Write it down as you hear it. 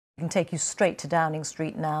can take you straight to Downing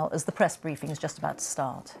Street now, as the press briefing is just about to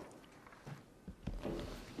start.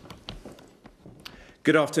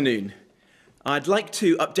 Good afternoon. I'd like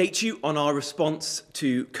to update you on our response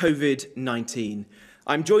to COVID-19.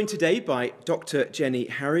 I'm joined today by Dr. Jenny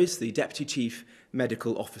Harries, the Deputy Chief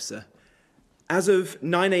Medical Officer. As of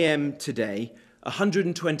 9 a.m. today,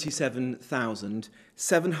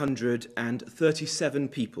 127,737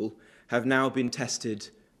 people have now been tested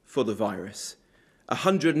for the virus.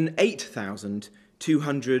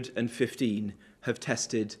 108,215 have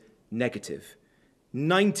tested negative.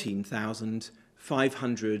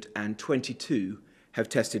 19,522 have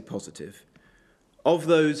tested positive. Of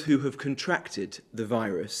those who have contracted the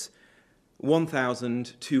virus,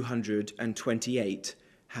 1,228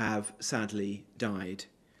 have sadly died.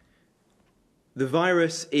 The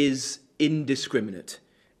virus is indiscriminate.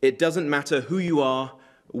 It doesn't matter who you are,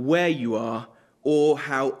 where you are, or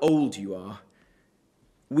how old you are.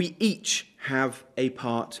 We each have a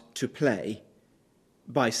part to play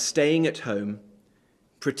by staying at home,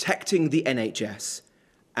 protecting the NHS,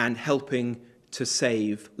 and helping to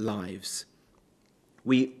save lives.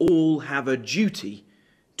 We all have a duty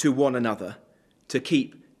to one another to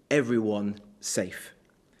keep everyone safe.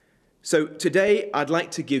 So today I'd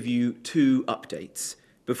like to give you two updates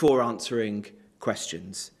before answering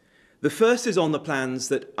questions. The first is on the plans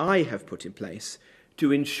that I have put in place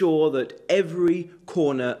to ensure that every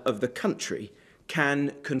corner of the country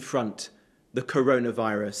can confront the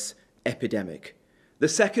coronavirus epidemic. The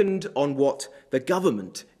second on what the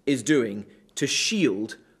government is doing to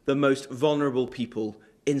shield the most vulnerable people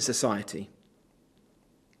in society.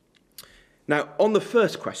 Now, on the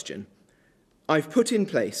first question, I've put in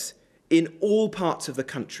place in all parts of the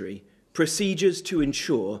country procedures to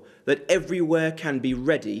ensure that everywhere can be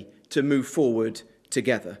ready to move forward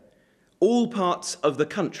together. All parts of the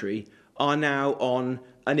country are now on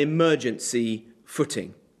an emergency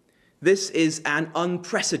footing. This is an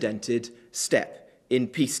unprecedented step in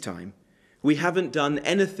peacetime. We haven't done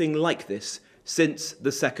anything like this since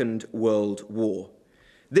the Second World War.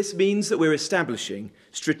 This means that we're establishing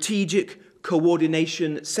strategic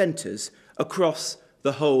coordination centres across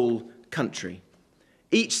the whole country.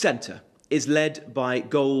 Each centre is led by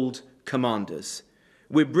Gold Commanders.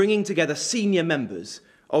 We're bringing together senior members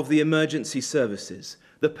of the emergency services,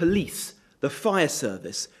 the police, the fire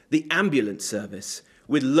service, the ambulance service,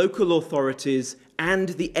 with local authorities and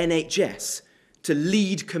the NHS to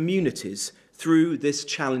lead communities through this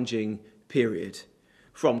challenging period,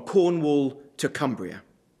 from Cornwall to Cumbria.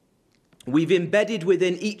 We've embedded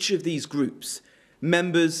within each of these groups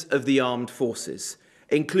members of the armed forces,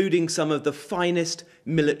 including some of the finest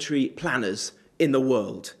military planners in the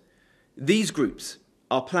world. These groups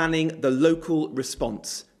are planning the local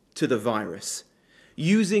response to the virus,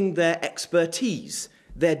 using their expertise,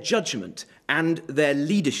 their judgment, and their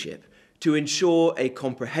leadership to ensure a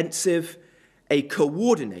comprehensive, a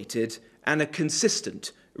coordinated, and a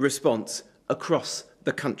consistent response across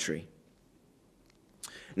the country.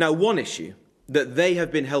 Now, one issue that they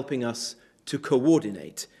have been helping us to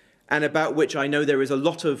coordinate, and about which I know there is a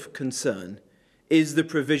lot of concern, is the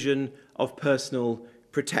provision of personal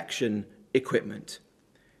protection equipment.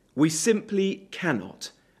 We simply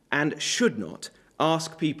cannot and should not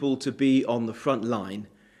ask people to be on the front line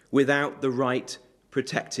without the right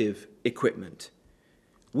protective equipment.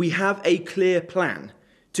 We have a clear plan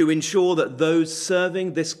to ensure that those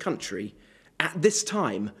serving this country at this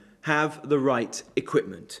time have the right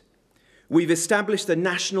equipment. We've established the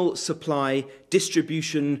National Supply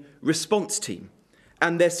Distribution Response Team,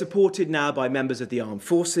 and they're supported now by members of the armed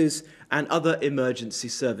forces and other emergency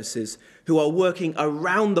services who are working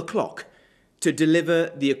around the clock to deliver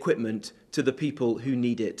the equipment to the people who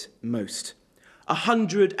need it most.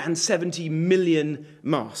 170 million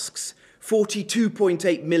masks,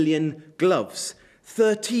 42.8 million gloves,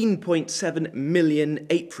 13.7 million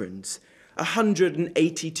aprons,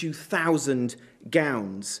 182,000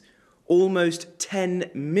 gowns, almost 10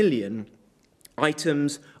 million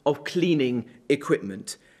items of cleaning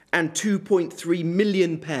equipment, and 2.3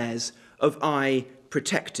 million pairs of eye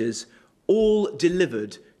protectors, all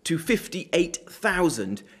delivered to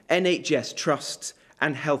 58,000 NHS trusts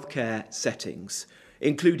and healthcare settings,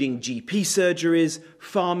 including GP surgeries,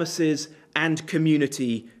 pharmacies, and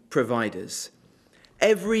community providers.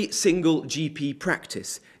 Every single GP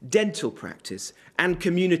practice, dental practice, and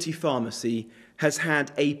community pharmacy has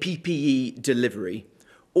had a PPE delivery.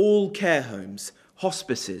 All care homes,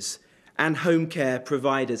 hospices, and home care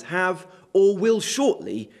providers have or will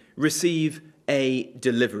shortly receive a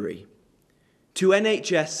delivery. To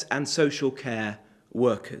NHS and social care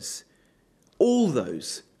workers, all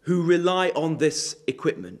those who rely on this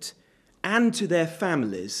equipment, and to their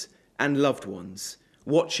families and loved ones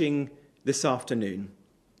watching this afternoon.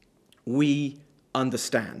 We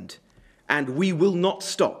understand, and we will not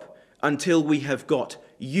stop until we have got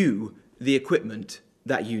you the equipment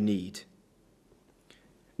that you need.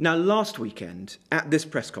 Now, last weekend at this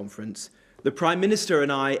press conference, the Prime Minister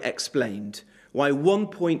and I explained why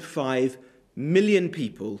 1.5 million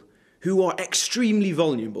people who are extremely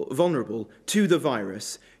vulnerable to the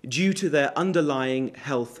virus due to their underlying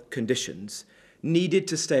health conditions needed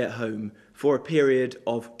to stay at home for a period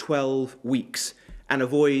of 12 weeks and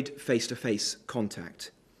avoid face-to-face contact.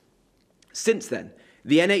 Since then,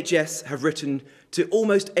 the NHS have written to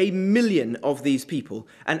almost 1 million of these people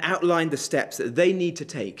and outlined the steps that they need to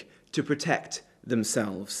take to protect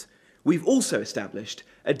themselves. We've also established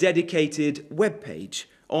a dedicated webpage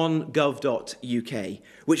on gov.uk,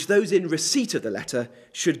 which those in receipt of the letter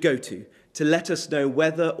should go to let us know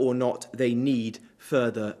whether or not they need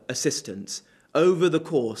further assistance over the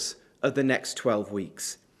course of the next 12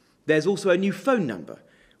 weeks. There's also a new phone number,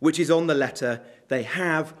 which is on the letter they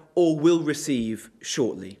have or will receive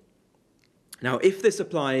shortly. Now, if this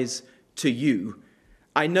applies to you,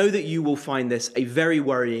 I know that you will find this a very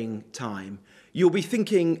worrying time. You'll be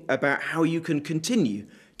thinking about how you can continue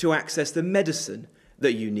to access the medicine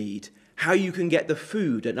that you need, how you can get the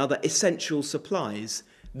food and other essential supplies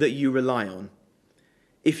that you rely on.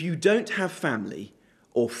 If you don't have family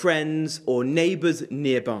or friends or neighbours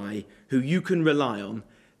nearby who you can rely on,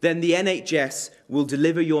 then the NHS will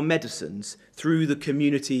deliver your medicines through the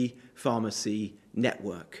community pharmacy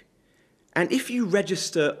network. And if you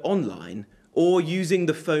register online or using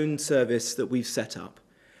the phone service that we've set up,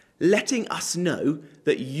 letting us know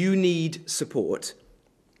that you need support,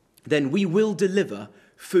 then we will deliver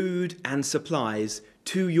food and supplies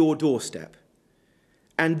to your doorstep.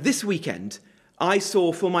 And this weekend, I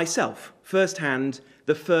saw for myself firsthand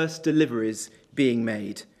the first deliveries being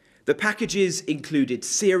made. The packages included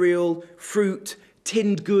cereal, fruit,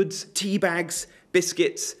 tinned goods, tea bags,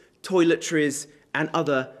 biscuits, toiletries, and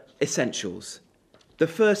other essentials. The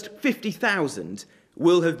first 50,000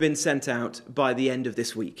 will have been sent out by the end of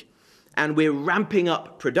this week, and we're ramping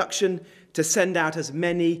up production to send out as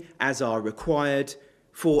many as are required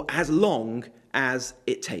for as long as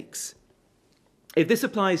it takes. If this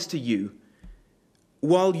applies to you,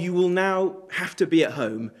 while you will now have to be at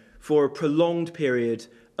home for a prolonged period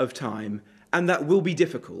of time, and that will be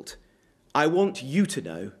difficult, I want you to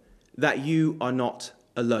know that you are not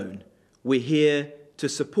alone. We're here to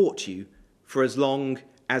support you for as long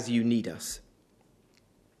as you need us.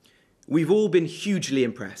 We've all been hugely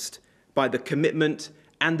impressed by the commitment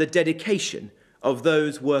and the dedication of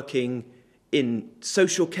those working in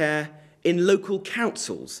social care, in local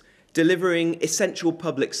councils, delivering essential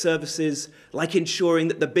public services like ensuring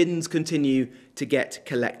that the bins continue to get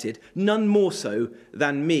collected, none more so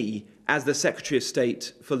than me as the Secretary of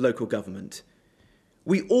State for Local Government.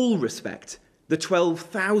 We all respect the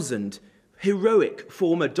 12,000 heroic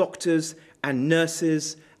former doctors and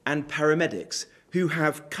nurses and paramedics who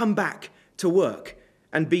have come back to work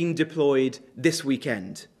and been deployed this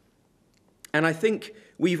weekend. And I think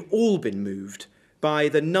we've all been moved by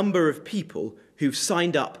the number of people who've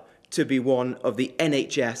signed up to be one of the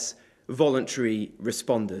NHS voluntary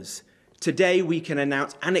responders. Today we can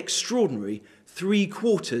announce an extraordinary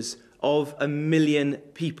 750,000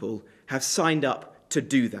 people have signed up to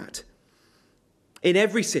do that. In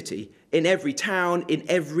every city, in every town, in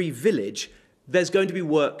every village, there's going to be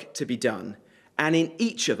work to be done. And in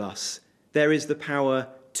each of us, there is the power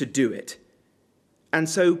to do it. And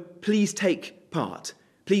so please take part.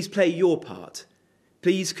 Please play your part.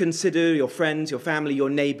 Please consider your friends, your family, your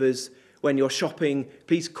neighbours. When you're shopping,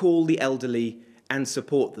 please call the elderly and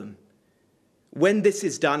support them. When this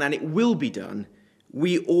is done, and it will be done,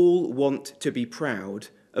 we all want to be proud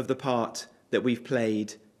of the part that we've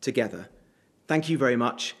played together. Thank you very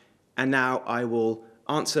much. And now I will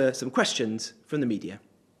answer some questions from the media.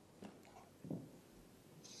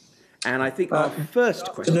 And I think our first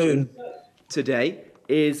question today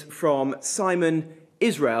is from Simon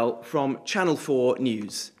Israel from Channel 4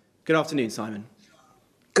 News. Good afternoon, Simon.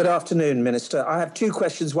 Good afternoon, Minister. I have two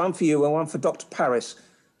questions, one for you and one for Dr. Paris.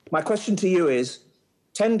 My question to you is,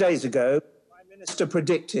 10 days ago, the Prime Minister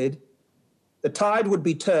predicted the tide would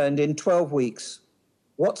be turned in 12 weeks.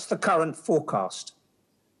 What's the current forecast?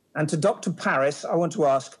 And to Dr. Paris, I want to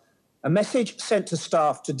ask, a message sent to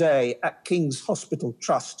staff today at King's Hospital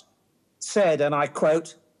Trust said, and I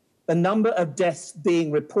quote, "The number of deaths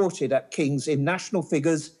being reported at King's in national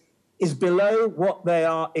figures is below what they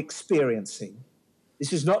are experiencing.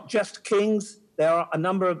 This is not just King's, there are a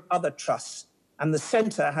number of other trusts and the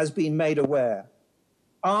centre has been made aware.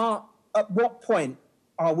 At what point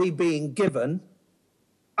are we being given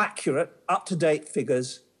accurate, up-to-date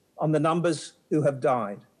figures on the numbers who have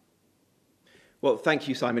died? Well, thank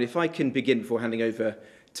you, Simon. If I can begin before handing over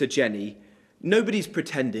to Jenny. Nobody's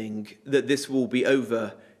pretending that this will be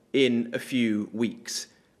over in a few weeks.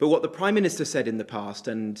 But what the Prime Minister said in the past,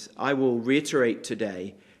 and I will reiterate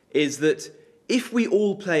today, is that if we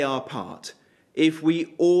all play our part, if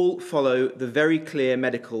we all follow the very clear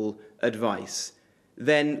medical advice,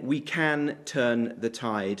 then we can turn the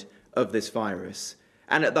tide of this virus.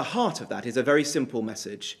 And at the heart of that is a very simple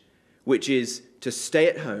message, which is to stay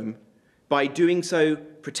at home. By doing so,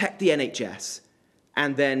 protect the NHS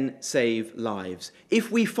and then save lives. If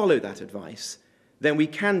we follow that advice, then we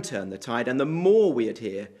can turn the tide, and the more we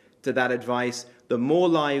adhere to that advice, the more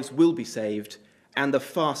lives will be saved, and the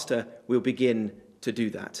faster we'll begin to do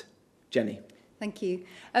that. Jenny. Thank you.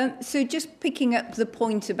 So just picking up the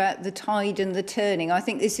point about the tide and the turning, I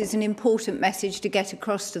think this is an important message to get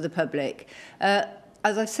across to the public.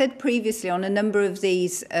 As I said previously on a number of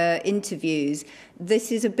these interviews,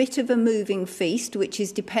 this is a bit of a moving feast, which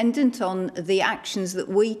is dependent on the actions that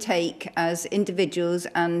we take as individuals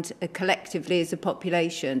and collectively as a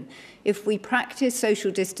population. If we practice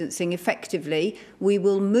social distancing effectively, we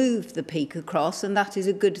will move the peak across, and that is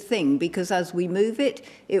a good thing, because as we move it,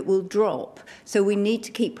 it will drop. So we need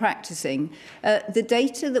to keep practicing. The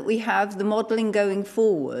data that we have, the modelling going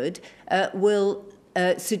forward, will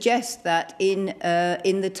suggest that in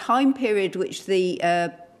the time period which the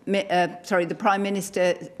Prime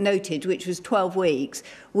Minister noted, which was 12 weeks,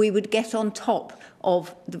 we would get on top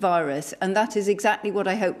of the virus. And that is exactly what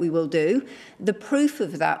I hope we will do. The proof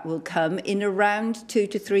of that will come in around 2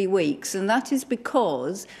 to 3 weeks. And that is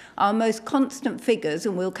because our most constant figures,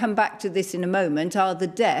 and we'll come back to this in a moment, are the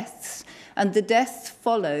deaths. And the deaths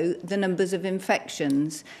follow the numbers of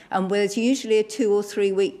infections. And there's usually a 2 or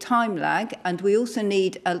 3 week time lag, and we also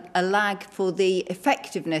need a lag for the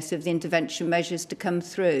effectiveness of the intervention measures to come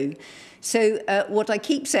through. So what I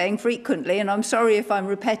keep saying frequently, and I'm sorry if I'm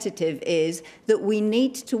repetitive, is that we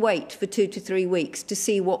need to wait for 2 to 3 weeks to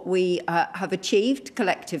see what we have achieved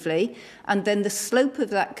collectively, and then the slope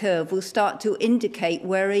of that curve will start to indicate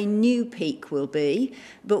where a new peak will be,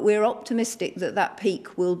 but we're optimistic that that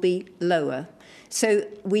peak will be lower. So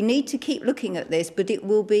we need to keep looking at this, but it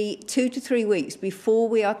will be 2 to 3 weeks before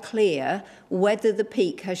we are clear whether the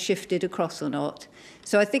peak has shifted across or not.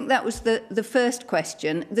 So I think that was the first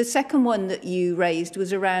question. The second one that you raised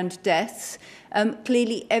was around deaths.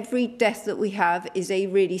 Clearly, every death that we have is a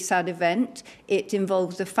really sad event. It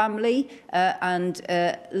involves a family and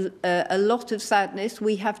a lot of sadness.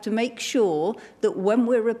 We have to make sure that when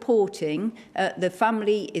we're reporting, the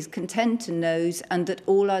family is content and knows, and that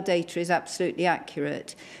all our data is absolutely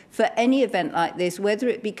accurate. For any event like this, whether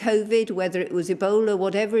it be COVID, whether it was Ebola,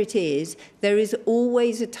 whatever it is, there is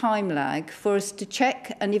always a time lag for us to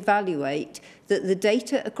check and evaluate that the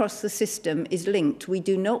data across the system is linked. We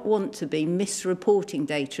do not want to be misreporting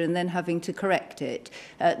data and then having to correct it.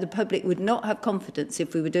 The public would not have confidence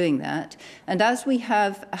if we were doing that. And as we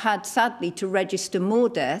have had, sadly, to register more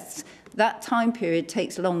deaths, that time period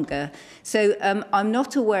takes longer. So I'm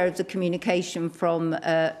not aware of the communication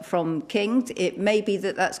from King's. It may be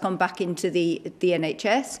that that's gone back into the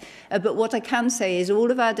NHS. But what I can say is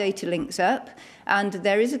all of our data links up, and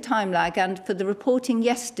there is a time lag. And for the reporting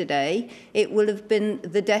yesterday, it will have been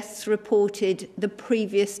the deaths reported the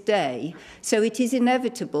previous day. So it is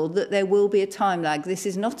inevitable that there will be a time lag. This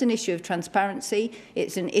is not an issue of transparency.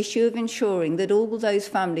 It's an issue of ensuring that all those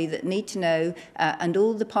families that need to know and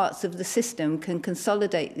all the parts of the system can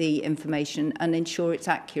consolidate the information and ensure it's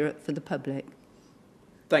accurate for the public.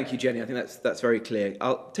 Thank you, Jenny. I think that's very clear.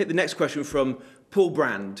 I'll take the next question from Paul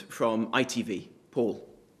Brand from ITV. Paul.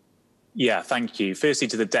 Yeah, thank you. Firstly,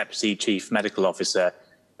 to the Deputy Chief Medical Officer.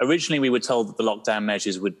 Originally, we were told that the lockdown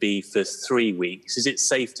measures would be for 3 weeks. Is it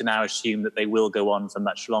safe to now assume that they will go on for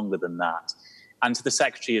much longer than that? And to the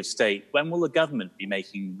Secretary of State, when will the government be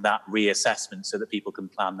making that reassessment so that people can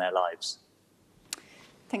plan their lives?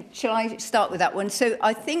 Shall I start with that one? So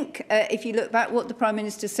I think if you look back, what the Prime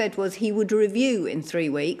Minister said was he would review in 3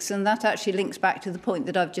 weeks, and that actually links back to the point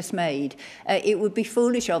that I've just made. It would be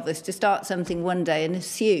foolish of us to start something one day and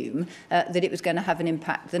assume that it was going to have an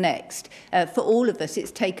impact the next. For all of us,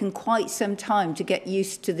 it's taken quite some time to get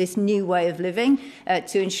used to this new way of living,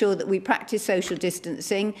 to ensure that we practice social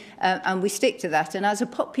distancing and we stick to that. And as a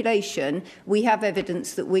population, we have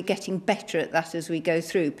evidence that we're getting better at that as we go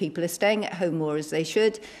through. People are staying at home more as they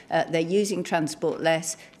should. they're using transport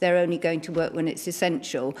less, they're only going to work when it's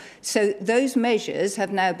essential. So those measures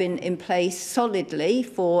have now been in place solidly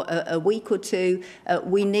for a week or two.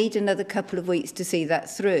 We need another couple of weeks to see that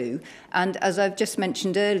through. And as I've just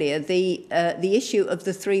mentioned earlier, the issue of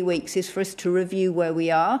the 3 weeks is for us to review where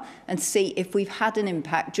we are and see if we've had an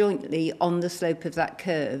impact jointly on the slope of that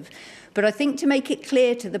curve. But I think to make it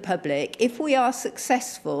clear to the public, if we are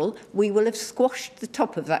successful, we will have squashed the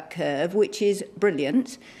top of that curve, which is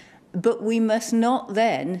brilliant. But we must not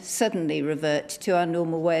then suddenly revert to our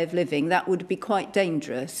normal way of living. That would be quite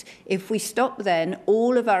dangerous. If we stop then,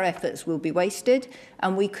 all of our efforts will be wasted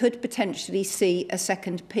and we could potentially see a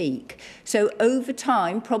second peak. So over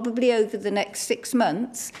time, probably over the next 6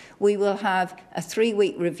 months, we will have a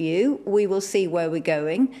 3-week review. We will see where we're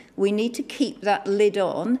going. We need to keep that lid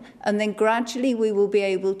on, and then gradually we will be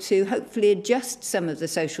able to hopefully adjust some of the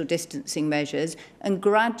social distancing measures and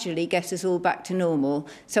gradually get us all back to normal.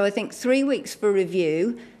 So I think 3 weeks for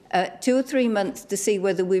review, 2 or 3 months to see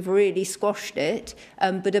whether we've really squashed it,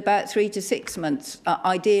 but about 3 to 6 months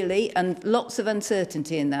ideally, and lots of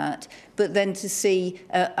uncertainty in that, but then to see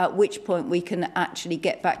at which point we can actually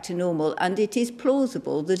get back to normal. And it is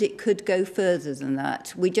plausible that it could go further than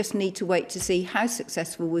that. We just need to wait to see how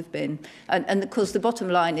successful we've been. And of course, the bottom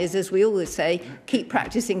line is, as we always say, keep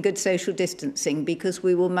practicing good social distancing, because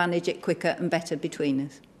we will manage it quicker and better between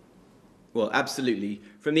us. Well, absolutely.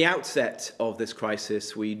 From the outset of this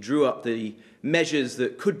crisis, we drew up the measures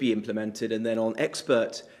that could be implemented, and then on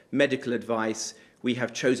expert medical advice, we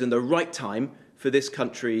have chosen the right time for this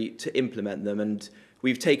country to implement them. And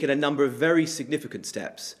we've taken a number of very significant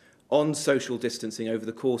steps on social distancing over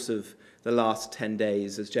the course of the last 10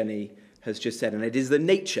 days, as Jenny has just said. And it is the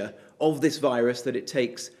nature of this virus that it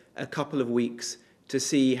takes a couple of weeks to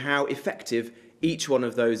see how effective each one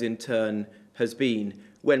of those in turn has been.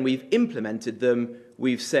 When we've implemented them,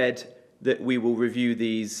 we've said that we will review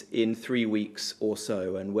these in 3 weeks or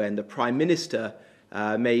so. And when the Prime Minister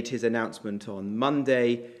made his announcement on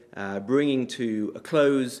Monday, bringing to a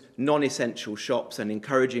close non-essential shops and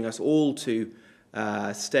encouraging us all to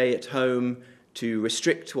stay at home, to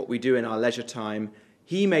restrict what we do in our leisure time,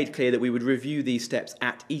 he made clear that we would review these steps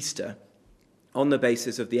at Easter on the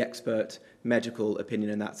basis of the expert medical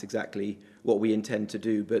opinion, and that's exactly what we intend to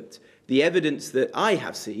do. But the evidence that I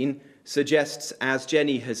have seen suggests, as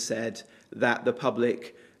Jenny has said, that the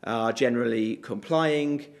public are generally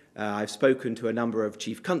complying. I've spoken to a number of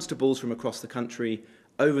chief constables from across the country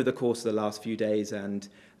over the course of the last few days, and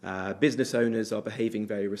business owners are behaving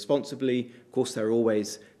very responsibly. Of course, there are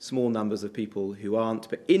always small numbers of people who aren't,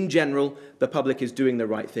 but in general, the public is doing the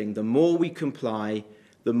right thing. The more we comply,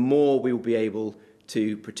 the more we will be able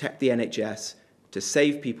to protect the NHS, to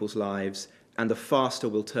save people's lives, and the faster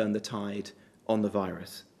we'll turn the tide on the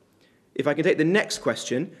virus. If I can take the next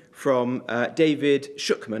question from David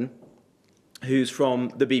Shookman, who's from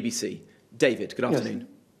the BBC. David, good afternoon. Yes.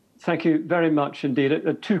 Thank you very much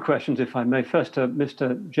indeed. 2 questions, if I may. First,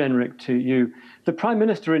 Mr. Jenrick, to you. The Prime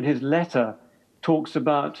Minister in his letter talks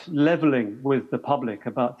about levelling with the public,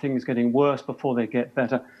 about things getting worse before they get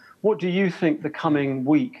better. What do you think the coming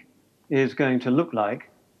week is going to look like?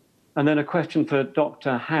 And then a question for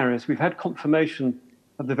Dr. Harris. We've had confirmation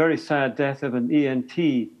of the very sad death of an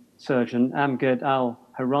ENT surgeon, Amged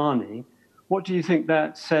El-Hawrani. What do you think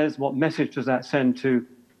that says? What message does that send to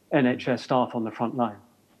NHS staff on the front line?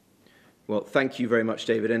 Well, thank you very much,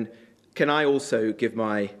 David. And can I also give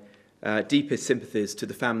my deepest sympathies to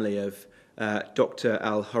the family of Dr.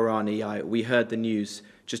 El-Hawrani. We heard the news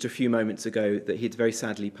just a few moments ago that he'd very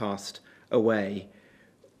sadly passed away.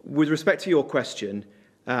 With respect to your question,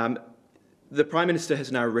 the Prime Minister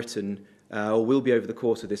has now written, or will be over the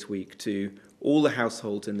course of this week, to all the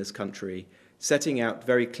households in this country, setting out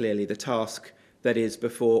very clearly the task that is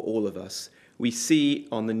before all of us. We see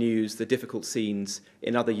on the news the difficult scenes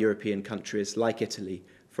in other European countries, like Italy,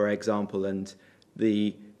 for example, and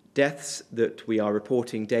the deaths that we are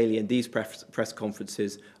reporting daily in these press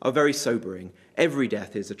conferences are very sobering. Every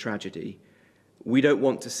death is a tragedy. We don't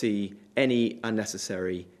want to see any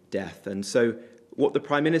unnecessary death. And so what the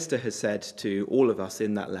Prime Minister has said to all of us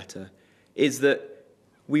in that letter is that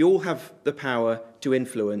we all have the power to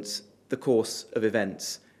influence the course of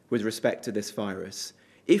events with respect to this virus.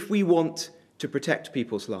 If we want to protect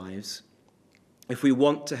people's lives, if we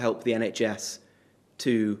want to help the NHS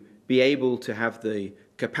to be able to have the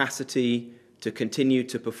capacity to continue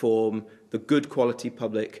to perform the good quality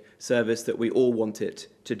public service that we all want it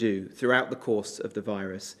to do throughout the course of the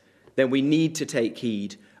virus, then we need to take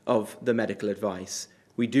heed of the medical advice.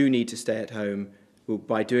 We do need to stay at home.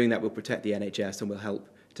 By doing that, we'll protect the NHS and we'll help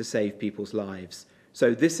to save people's lives.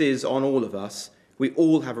 So this is on all of us. We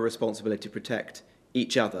all have a responsibility to protect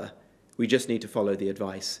each other. We just need to follow the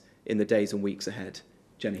advice in the days and weeks ahead.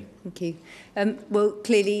 Jenny. Thank you. Well,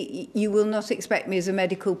 clearly, you will not expect me as a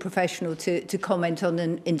medical professional to comment on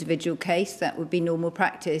an individual case. That would be normal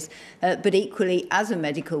practice. But equally, as a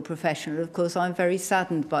medical professional, of course, I'm very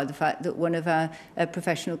saddened by the fact that one of our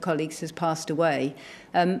professional colleagues has passed away.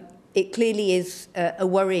 It clearly is a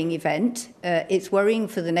worrying event. It's worrying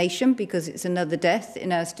for the nation because it's another death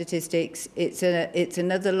in our statistics. It's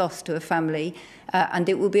another loss to a family, and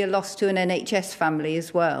it will be a loss to an NHS family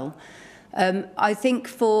as well. I think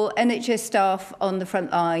for NHS staff on the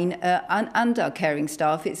front line and our caring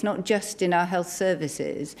staff, it's not just in our health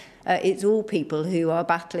services, it's all people who are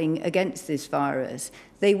battling against this virus.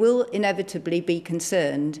 They will inevitably be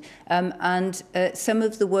concerned, and some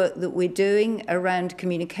of the work that we're doing around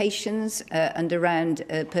communications and around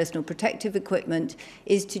personal protective equipment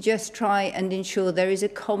is to just try and ensure there is a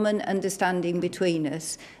common understanding between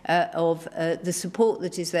us of the support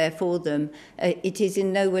that is there for them. It is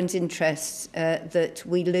in no one's interests that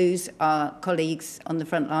we lose our colleagues on the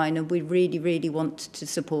front line, and we really, really want to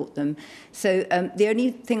support them. So the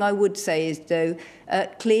only thing I would say is, though,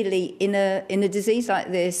 clearly in a disease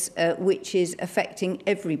like this, which is affecting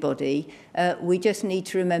everybody, we just need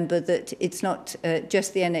to remember that it's not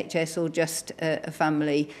just the NHS or just a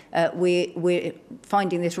family. We're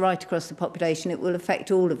finding this right across the population. It will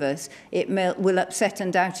affect all of us. It will upset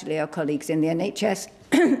undoubtedly our colleagues in the NHS.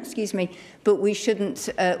 Excuse me, but we shouldn't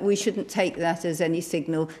take that as any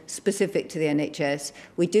signal specific to the NHS.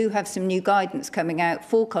 We do have some new guidance coming out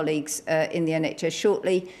for colleagues in the NHS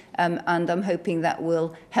shortly, and I'm hoping that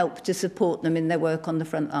will help to support them in their work on the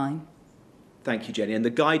front line. Thank you, Jenny. And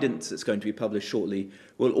the guidance that's going to be published shortly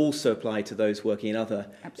will also apply to those working in other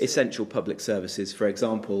essential public services, for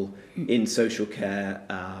example, in social care,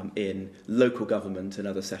 in local government and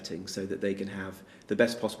other settings, so that they can have the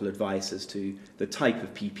best possible advice as to the type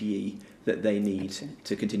of PPE that they need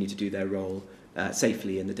to continue to do their role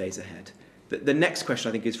safely in the days ahead. The next question,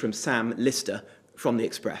 I think, is from Sam Lister from The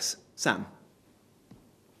Express. Sam.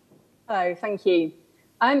 Hello, thank you.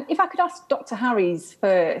 If I could ask Dr. Harries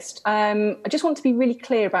first, I just want to be really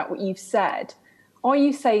clear about what you've said. Are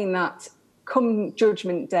you saying that come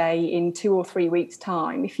Judgment Day in 2 or 3 weeks'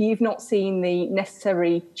 time, if you've not seen the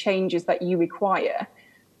necessary changes that you require,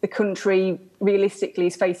 the country realistically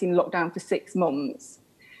is facing lockdown for 6 months?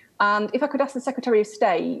 And if I could ask the Secretary of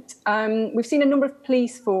State, we've seen a number of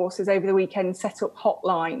police forces over the weekend set up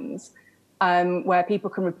hotlines where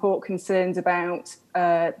people can report concerns about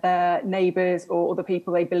their neighbours or other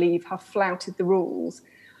people they believe have flouted the rules.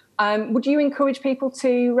 Would you encourage people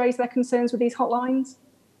to raise their concerns with these hotlines?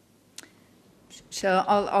 So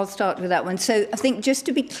I'll start with that one. So I think just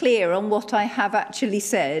to be clear on what I have actually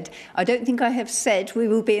said, I don't think I have said we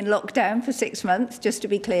will be in lockdown for 6 months, just to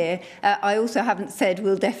be clear. I also haven't said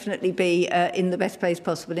we'll definitely be in the best place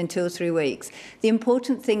possible in 2 or 3 weeks. The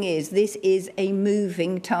important thing is this is a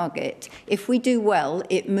moving target. If we do well,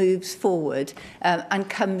 it moves forward and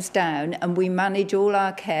comes down, and we manage all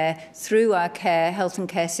our care through our health and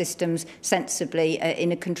care systems sensibly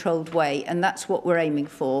in a controlled way, and that's what we're aiming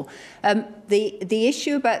for. The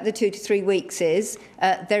issue about the 2 to 3 weeks is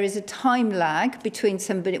there is a time lag between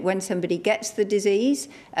when somebody gets the disease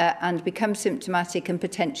and becomes symptomatic and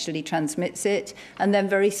potentially transmits it. And then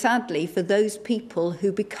very sadly, for those people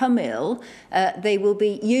who become ill, they will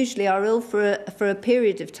usually are ill for a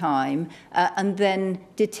period of time and then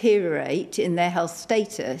deteriorate in their health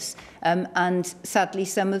status. And sadly,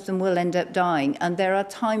 some of them will end up dying. And there are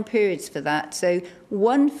time periods for that. So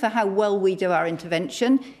one, for how well we do our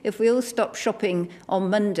intervention. If we all stop shopping on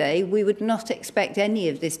Monday, we would not expect any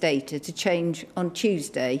of this data to change on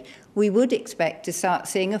Tuesday. We would expect to start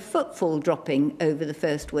seeing a footfall dropping over the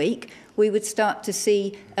first week. We would start to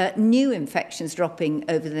see new infections dropping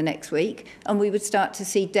over the next week. And we would start to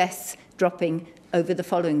see deaths dropping over the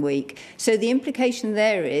following week. So the implication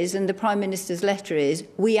there is, and the Prime Minister's letter is,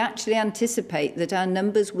 we actually anticipate that our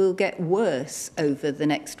numbers will get worse over the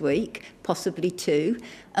next week, possibly 2,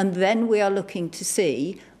 and then we are looking to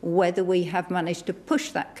see whether we have managed to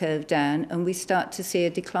push that curve down and we start to see a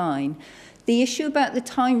decline. The issue about the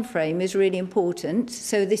time frame is really important.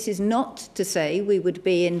 So this is not to say we would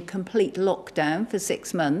be in complete lockdown for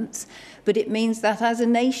 6 months, but it means that as a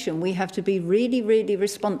nation we have to be really, really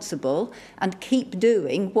responsible and keep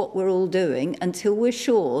doing what we're all doing until we're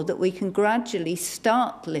sure that we can gradually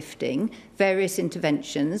start lifting various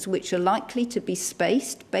interventions which are likely to be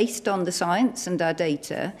spaced based on the science and our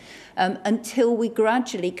data, until we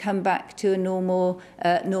gradually come back to a normal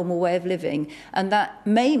way of living. And that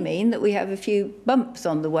may mean that we have a few bumps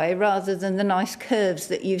on the way rather than the nice curves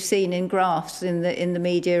that you've seen in graphs in the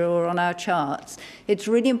media or on our charts. It's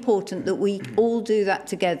really important that we all do that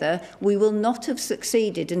together. We will not have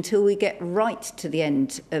succeeded until we get right to the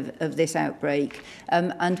end of this outbreak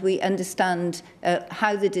and we understand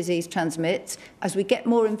how the disease transmits. As we get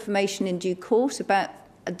more information in due course about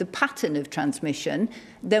the pattern of transmission,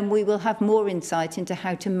 then we will have more insight into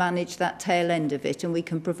how to manage that tail end of it, and we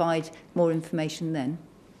can provide more information then.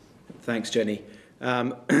 Thanks, Jenny.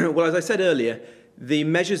 Well, as I said earlier, the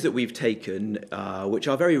measures that we've taken, which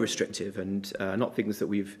are very restrictive and not things that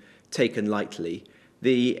we've taken lightly,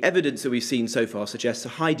 the evidence that we've seen so far suggests a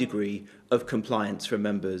high degree of compliance from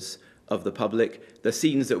members of the public. The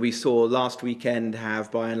scenes that we saw last weekend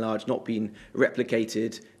have, by and large, not been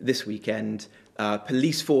replicated this weekend.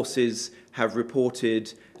 Police forces have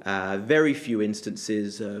reported very few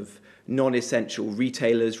instances of non-essential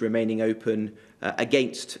retailers remaining open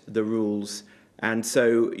against the rules. And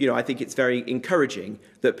so, I think it's very encouraging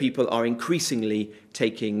that people are increasingly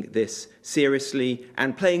taking this seriously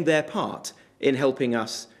and playing their part in helping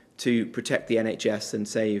us to protect the NHS and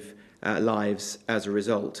save lives as a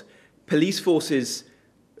result. Police forces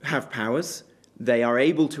have powers. They are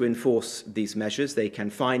able to enforce these measures. They can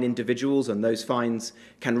fine individuals, and those fines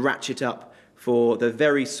can ratchet up for the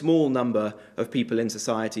very small number of people in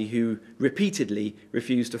society who repeatedly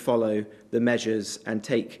refuse to follow the measures and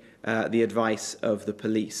take the advice of the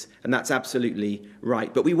police. And that's absolutely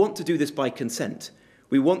right. But we want to do this by consent.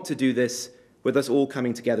 We want to do this with us all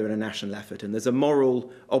coming together in a national effort. And there's a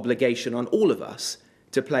moral obligation on all of us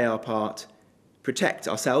to play our part, protect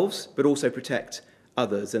ourselves, but also protect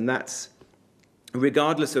others. And that's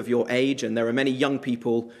regardless of your age. And there are many young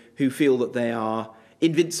people who feel that they are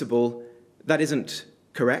invincible. That isn't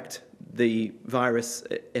correct. The virus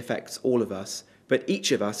affects all of us, but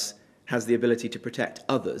each of us has the ability to protect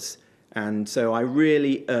others. And so I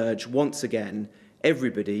really urge once again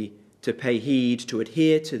everybody to pay heed, to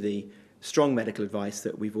adhere to the strong medical advice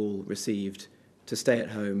that we've all received, to stay at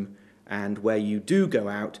home, and where you do go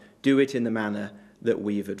out, do it in the manner that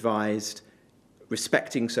we've advised,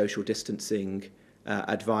 respecting social distancing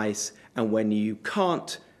advice. And when you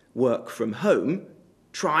can't work from home,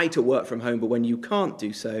 try to work from home, but when you can't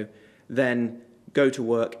do so, then go to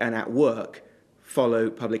work, and at work, follow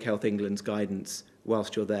Public Health England's guidance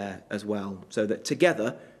whilst you're there as well, so that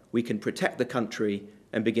together we can protect the country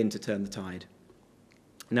and begin to turn the tide.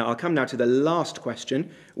 Now, I'll come now to the last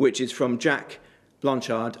question, which is from Jack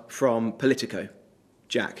Blanchard from Politico.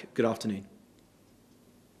 Jack, good afternoon.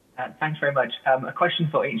 Thanks very much. A question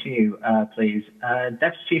for each of you, please.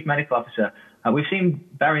 Deputy Chief Medical Officer, we've seen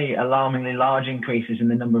very alarmingly large increases in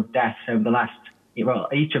the number of deaths over the last,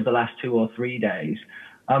 each of the last 2 or 3 days.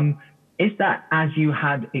 Is that as you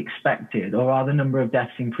had expected, or are the number of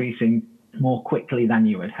deaths increasing more quickly than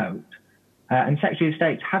you had hoped? And Secretary of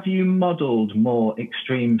State, have you modelled more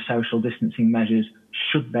extreme social distancing measures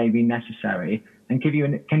should they be necessary? And can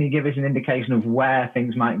you give us an indication of where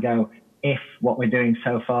things might go if what we're doing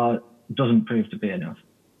so far doesn't prove to be enough?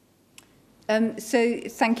 So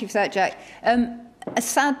thank you for that, Jack.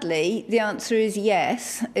 Sadly, the answer is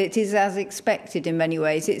yes. It is as expected in many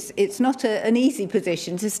ways. It's not an easy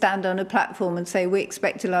position to stand on a platform and say we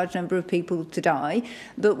expect a large number of people to die,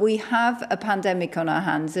 but we have a pandemic on our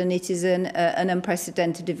hands, and it is an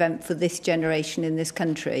unprecedented event for this generation in this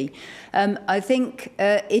country. I think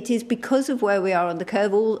it is because of where we are on the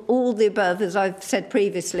curve. All the above, as I've said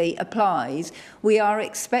previously, applies. We are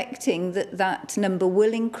expecting that number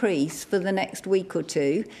will increase for the next week or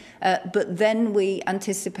two, but then we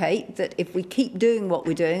anticipate that if we keep doing what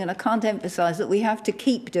we're doing, and I can't emphasise that we have to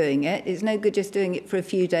keep doing it, it's no good just doing it for a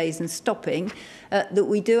few days and stopping, that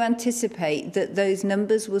we do anticipate that those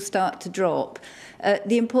numbers will start to drop.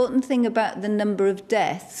 The important thing about the number of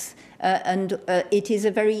deaths, and it is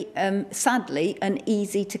a very, sadly, an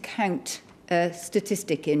easy to count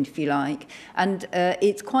statistic, if you like, and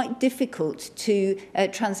it's quite difficult to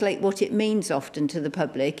translate what it means often to the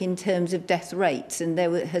public in terms of death rates, and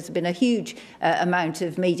there has been a huge amount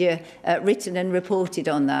of media written and reported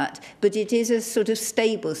on that, but it is a sort of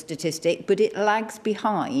stable statistic, but it lags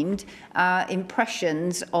behind our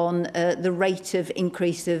impressions on the rate of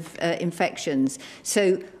increase of infections.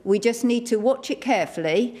 So we just need to watch it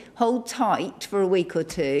carefully, hold tight for a week or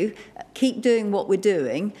two, keep doing what we're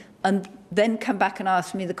doing, and then come back and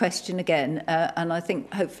ask me the question again. And I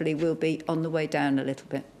think hopefully we'll be on the way down a little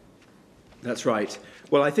bit. That's right.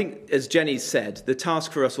 Well, I think, as Jenny said, the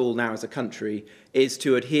task for us all now as a country is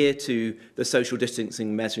to adhere to the social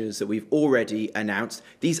distancing measures that we've already announced.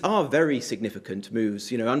 These are very significant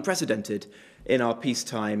moves, unprecedented in our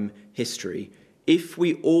peacetime history. If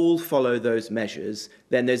we all follow those measures,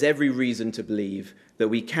 then there's every reason to believe that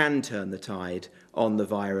we can turn the tide on the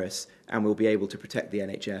virus and we'll be able to protect the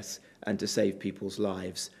NHS and to save people's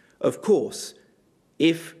lives. Of course,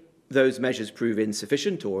 if those measures prove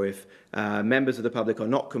insufficient or if members of the public are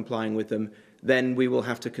not complying with them, then we will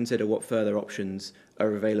have to consider what further options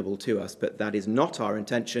are available to us. But that is not our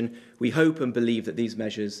intention. We hope and believe that these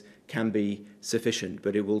measures can be sufficient,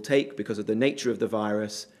 but it will take, because of the nature of the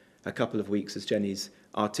virus, a couple of weeks, as Jenny's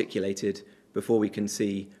articulated, before we can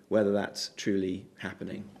see whether that's truly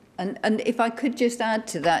happening. And if I could just add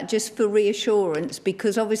to that, just for reassurance,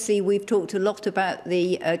 because obviously we've talked a lot about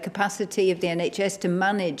the capacity of the NHS to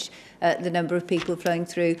manage the number of people flowing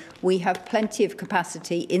through. We have plenty of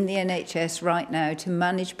capacity in the NHS right now to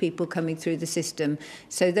manage people coming through the system.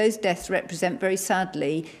 So those deaths represent, very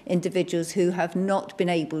sadly, individuals who have not been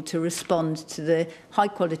able to respond to the high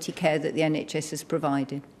quality care that the NHS has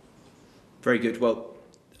provided. Very good. Well,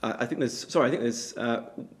 I think there's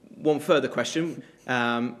one further question.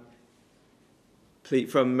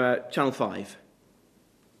 Please, from Channel 5.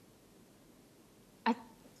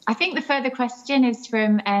 I think the further question is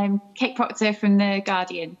from Kate Proctor from The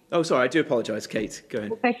Guardian. Oh, sorry, I do apologise, Kate. Go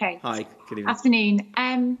ahead. It's okay. Hi, good evening.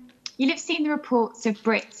 Afternoon. You'll have seen the reports of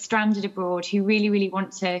Brits stranded abroad who really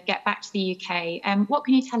want to get back to the UK. What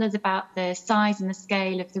can you tell us about the size and the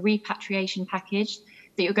scale of the repatriation package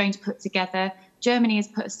that you're going to put together? Germany has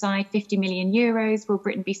put aside 50 million euros. Will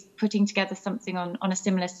Britain be putting together something on a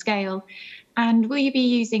similar scale? And will you be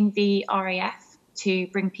using the RAF to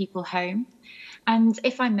bring people home? And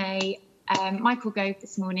if I may, Michael Gove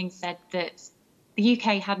this morning said that the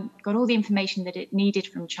UK hadn't got all the information that it needed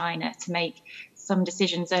from China to make some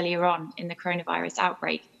decisions earlier on in the coronavirus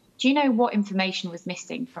outbreak. Do you know what information was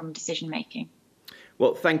missing from decision making?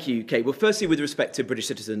 Well, thank you, Kate. Well, firstly, with respect to British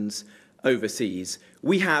citizens overseas,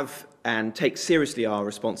 we have and take seriously our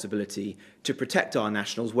responsibility to protect our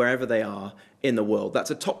nationals wherever they are in the world. That's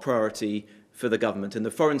a top priority for the government, and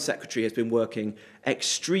the Foreign Secretary has been working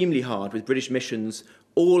extremely hard with British missions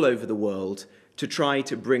all over the world to try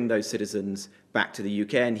to bring those citizens back to the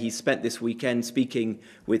UK. And he spent this weekend speaking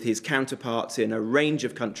with his counterparts in a range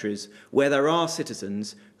of countries where there are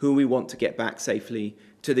citizens who we want to get back safely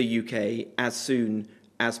to the UK as soon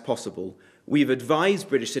as possible. We've advised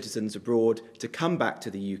British citizens abroad to come back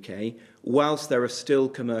to the UK whilst there are still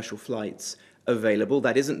commercial flights available.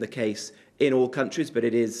 That isn't the case in all countries, but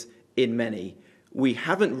it is in many. We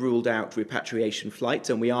haven't ruled out repatriation flights,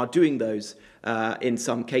 and we are doing those in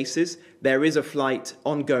some cases. There is a flight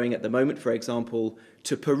ongoing at the moment, for example,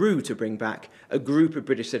 to Peru to bring back a group of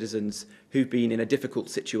British citizens who've been in a difficult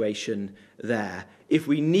situation there. If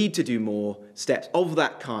we need to do more steps of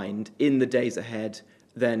that kind in the days ahead,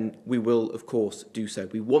 then we will, of course, do so.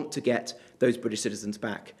 We want to get those British citizens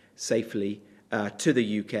back safely to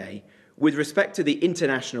the UK. With respect to the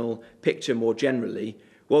international picture more generally,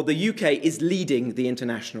 well, the UK is leading the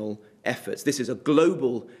international efforts. This is a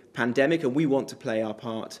global pandemic, and we want to play our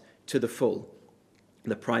part to the full.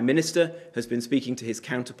 The Prime Minister has been speaking to his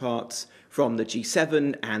counterparts from the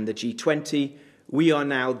G7 and the G20. We are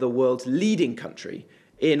now the world's leading country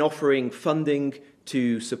in offering funding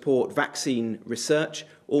to support vaccine research.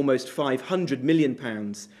 Almost £500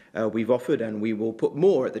 million we've offered, and we will put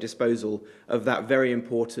more at the disposal of that very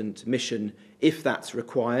important mission if that's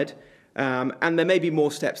required. And there may be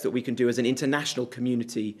more steps that we can do as an international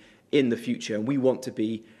community in the future, and we want to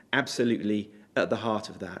be absolutely at the heart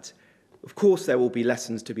of that. Of course, there will be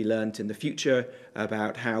lessons to be learnt in the future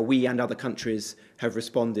about how we and other countries have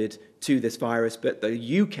responded to this virus, but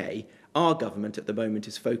the UK, our government at the moment,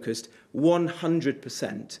 is focused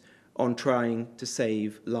 100% on trying to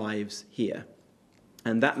save lives here.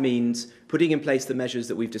 And that means putting in place the measures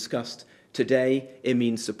that we've discussed today. It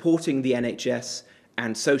means supporting the NHS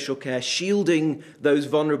and social care, shielding those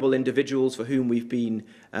vulnerable individuals for whom we've been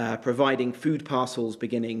providing food parcels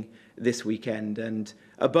beginning this weekend. And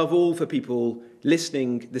above all, for people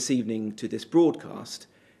listening this evening to this broadcast,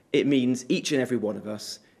 it means each and every one of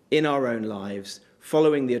us in our own lives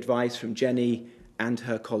following the advice from Jenny and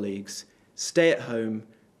her colleagues. Stay at home,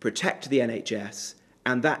 protect the NHS,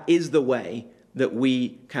 and that is the way that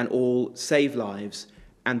we can all save lives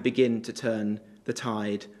and begin to turn the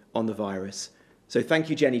tide on the virus. So thank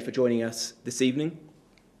you, Jenny, for joining us this evening,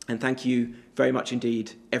 and thank you very much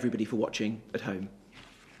indeed, everybody, for watching at home.